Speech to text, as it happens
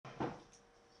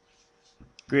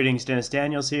Greetings, Dennis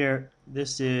Daniels here.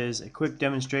 This is a quick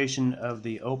demonstration of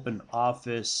the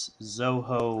OpenOffice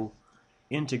Zoho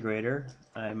Integrator.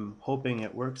 I'm hoping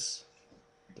it works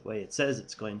the way it says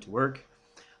it's going to work.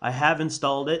 I have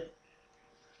installed it.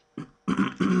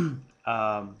 Clicked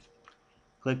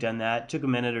on that. Took a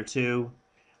minute or two.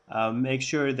 Make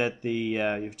sure that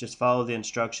you just follow the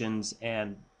instructions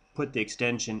and put the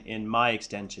extension in My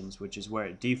Extensions, which is where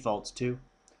it defaults to.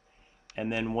 And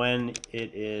then when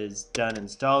it is done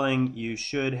installing, you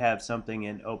should have something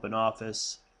in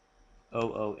OpenOffice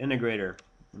Integrator.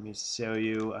 Let me show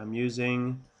you. I'm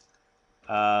using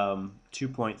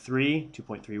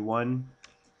 2.3.1,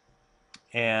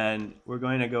 and we're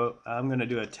going to go. I'm going to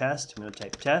do a test. I'm going to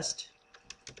type test,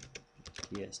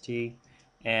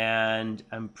 and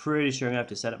I'm pretty sure I'm going to have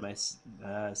to set up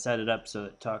set it up so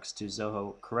it talks to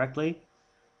Zoho correctly.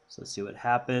 So let's see what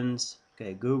happens.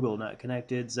 Okay, Google not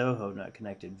connected, Zoho not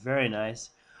connected. Very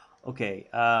nice. Okay,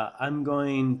 I'm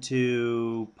going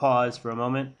to pause for a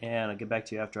moment and I'll get back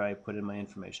to you after I put in my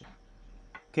information.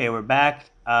 Okay, we're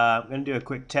back. I'm going to do a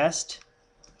quick test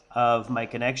of my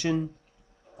connection.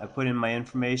 I put in my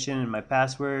information and my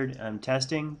password. I'm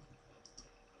testing.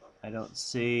 I don't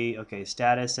see. Okay,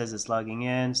 status says it's logging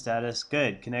in. Status,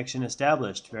 good. Connection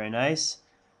established. Very nice.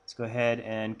 Let's go ahead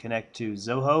and connect to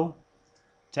Zoho.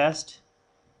 Test.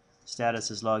 Status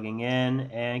is logging in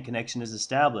and connection is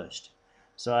established.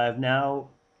 So I've now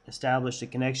established a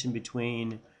connection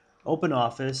between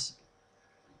OpenOffice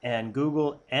and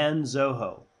Google and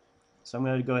Zoho. So I'm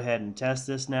going to go ahead and test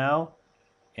this now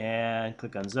and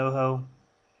click on Zoho.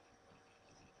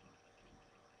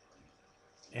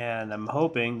 And I'm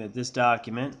hoping that this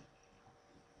document,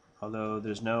 although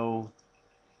there's no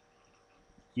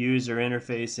user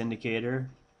interface indicator,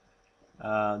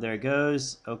 there it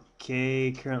goes.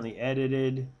 Okay, currently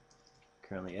edited.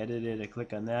 I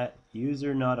click on that.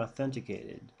 User not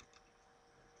authenticated.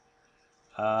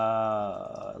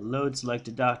 Load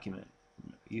selected document.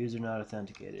 User not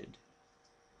authenticated.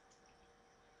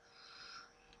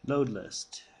 Load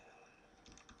list.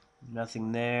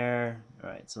 Nothing there.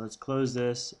 Alright, so let's close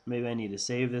this. Maybe I need to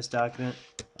save this document.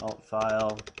 Alt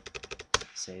file.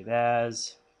 Save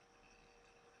as.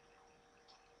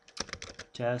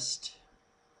 Test.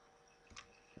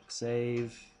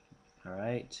 Save.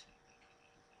 Alright.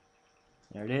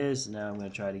 There it is. Now I'm going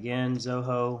to try it again.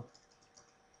 Zoho.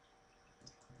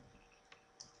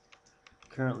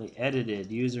 Currently edited.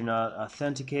 User not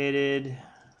authenticated.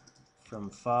 From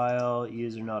file.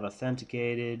 User not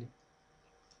authenticated.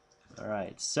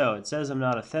 Alright. So it says I'm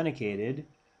not authenticated.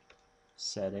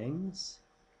 Settings.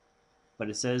 But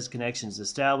it says connections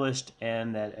established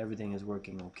and that everything is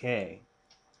working okay.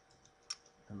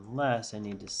 Unless I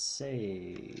need to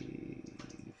save.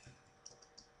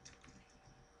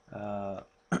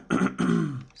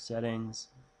 Settings,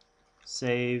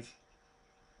 save,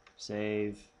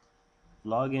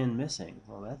 login missing.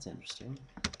 Well, that's interesting.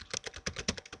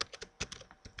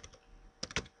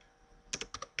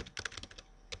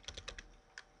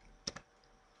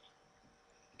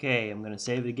 Okay, I'm going to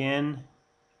save it again.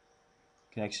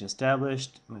 Connection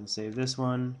established. I'm going to save this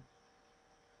one.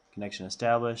 Connection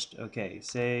established. Okay,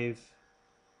 save.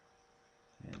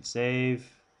 And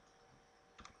save.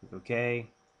 Click OK.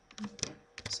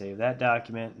 Save that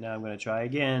document. Now I'm going to try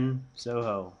again.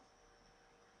 Zoho.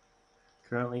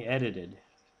 Currently edited.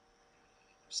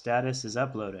 Status is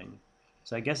uploading.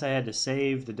 So I guess I had to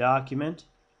save the document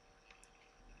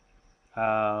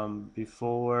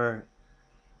before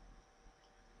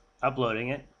uploading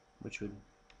it, which would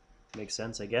make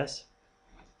sense, I guess.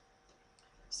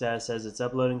 Status says it's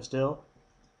uploading still.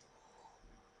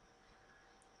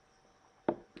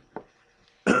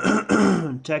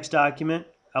 Text document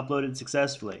uploaded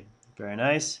successfully. Very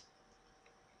nice.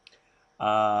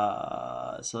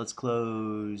 So let's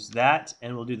close that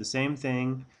and we'll do the same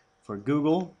thing for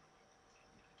Google.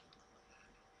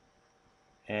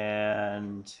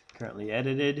 And currently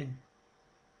edited.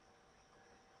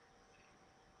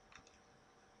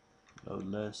 Load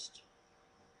list.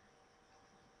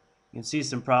 You can see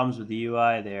some problems with the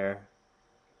UI there.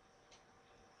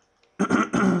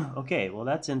 Okay, well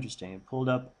that's interesting. It pulled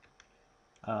up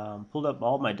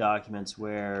all my documents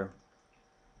where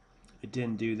it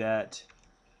didn't do that.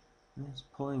 It's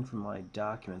pulling from my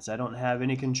documents. I don't have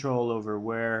any control over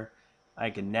where I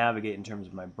can navigate in terms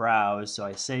of my browse, so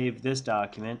I saved this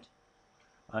document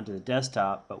onto the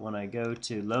desktop, but when I go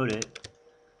to load it,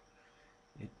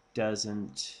 it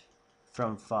doesn't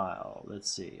from file.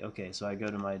 Let's see. Okay, so I go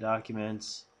to my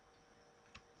documents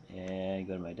and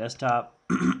go to my desktop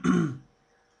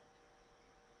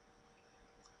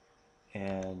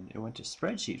and it went to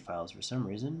spreadsheet files for some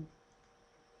reason.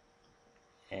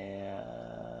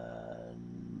 and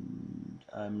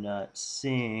I'm not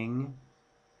seeing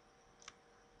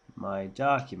my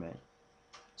document.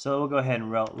 So we'll go ahead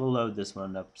and we'll load this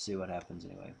one up, see what happens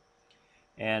anyway.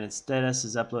 And its status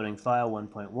is uploading file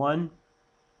 1.1.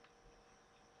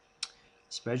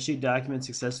 Spreadsheet document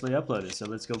successfully uploaded. So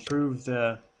let's go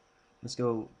let's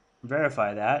go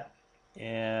verify that.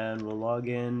 And we'll log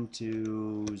in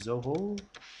to Zoho.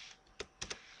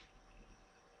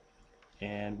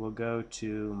 And we'll go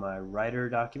to my writer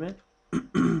document.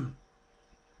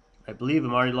 I believe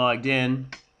I'm already logged in.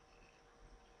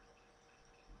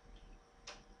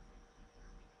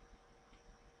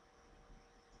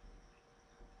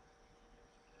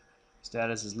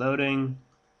 Status is loading.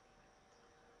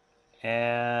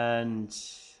 And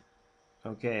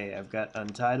okay, I've got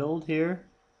untitled here.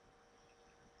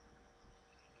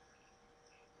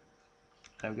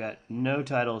 I've got no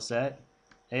title set.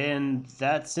 And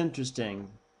that's interesting.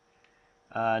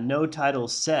 No title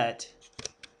set.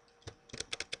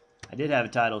 I did have a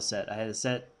title set. I had a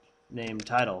set named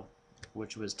title,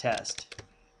 which was test.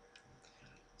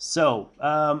 So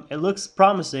it looks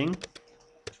promising.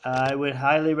 I would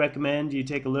highly recommend you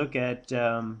take a look at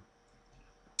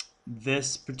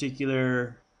this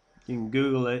particular. You can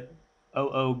Google it.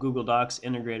 Google Docs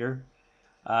Integrator.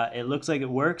 It looks like it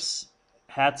works.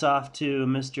 Hats off to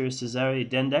Mr. Cezary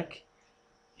Dendek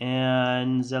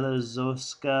and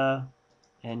Zelazowska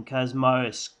and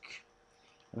Kazmarzyk.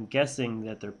 I'm guessing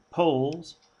that they're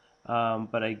Poles,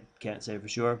 but I can't say for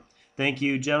sure. Thank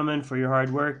you, gentlemen, for your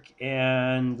hard work,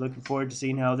 and looking forward to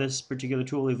seeing how this particular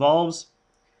tool evolves.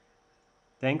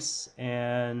 Thanks,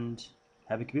 and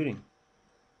happy computing.